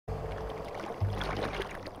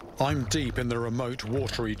I'm deep in the remote,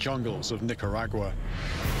 watery jungles of Nicaragua.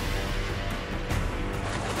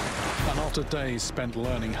 And after days spent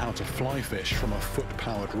learning how to fly fish from a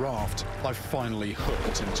foot-powered raft, I've finally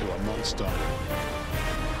hooked into a monster.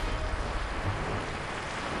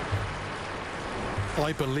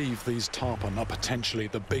 I believe these tarpon are potentially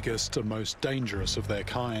the biggest and most dangerous of their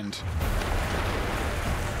kind.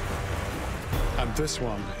 And this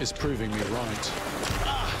one is proving me right.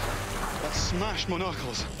 That smashed my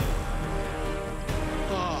knuckles.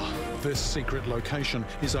 This secret location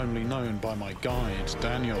is only known by my guide,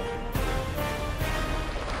 Daniel.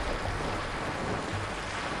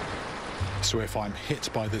 So if I'm hit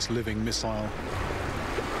by this living missile,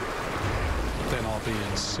 then I'll be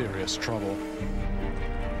in serious trouble.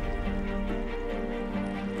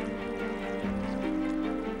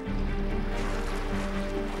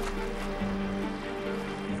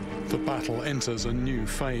 The battle enters a new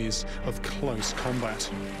phase of close combat,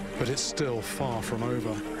 but it's still far from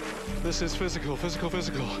over. This is physical.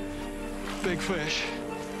 Big fish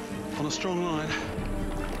on a strong line,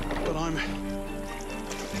 but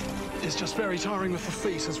it's just very tiring with the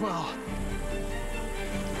feet as well.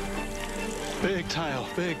 Big tail.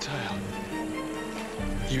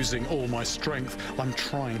 Using all my strength, I'm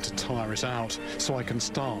trying to tire it out so I can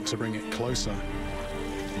start to bring it closer.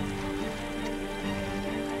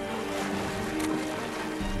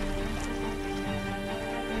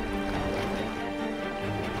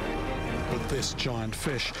 This giant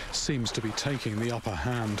fish seems to be taking the upper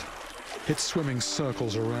hand. It's swimming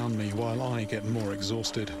circles around me while I get more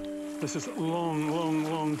exhausted. This is a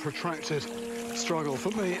long, protracted struggle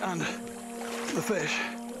for me and the fish.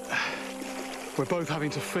 We're both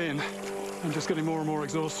having to fin and just getting more and more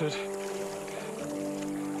exhausted.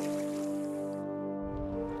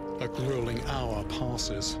 A grueling hour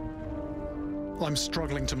passes. I'm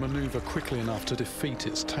struggling to maneuver quickly enough to defeat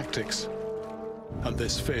its tactics. And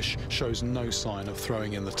this fish shows no sign of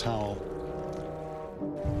throwing in the towel.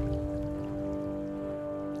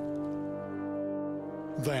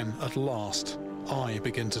 Then, at last, I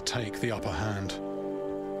begin to take the upper hand.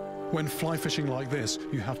 When fly fishing like this,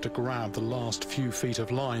 you have to grab the last few feet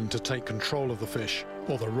of line to take control of the fish,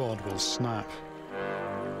 or the rod will snap.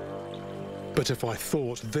 But if I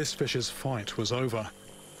thought this fish's fight was over,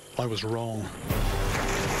 I was wrong.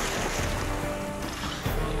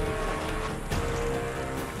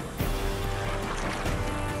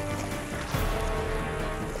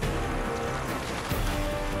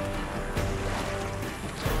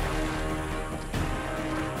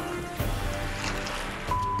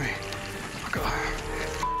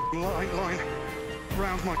 Line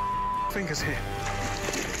round my fingers here.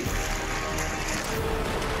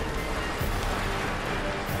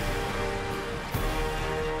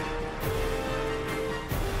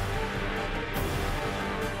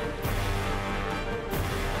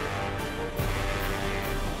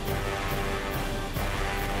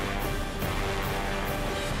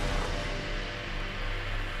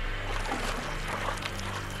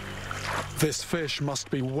 This fish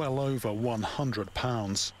must be well over 100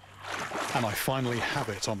 pounds. And I finally have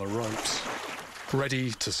it on the ropes,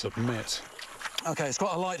 ready to submit. Okay, it's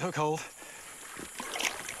got a light hook hold.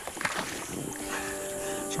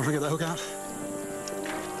 Shall I get that hook out?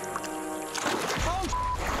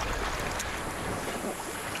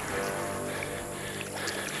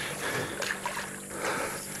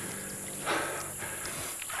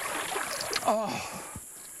 Oh!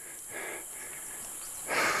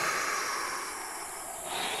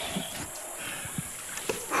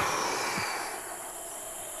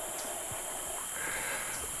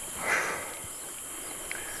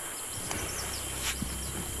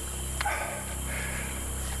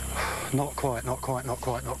 Not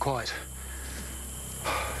quite.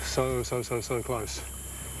 So close.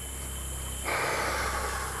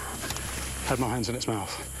 Had my hands in its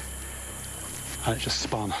mouth, and it just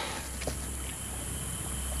spun.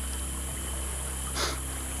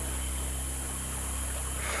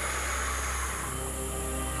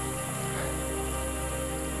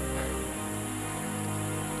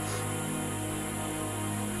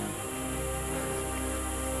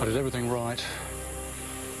 I did everything right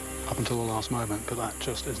up until the last moment, but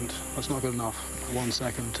that's not good enough. 1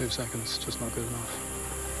 second, 2 seconds, just not good enough.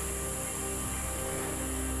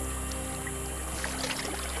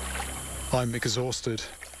 I'm exhausted.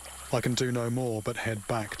 I can do no more but head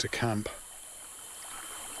back to camp.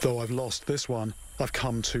 Though I've lost this one, I've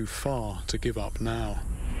come too far to give up now.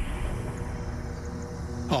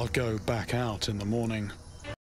 I'll go back out in the morning.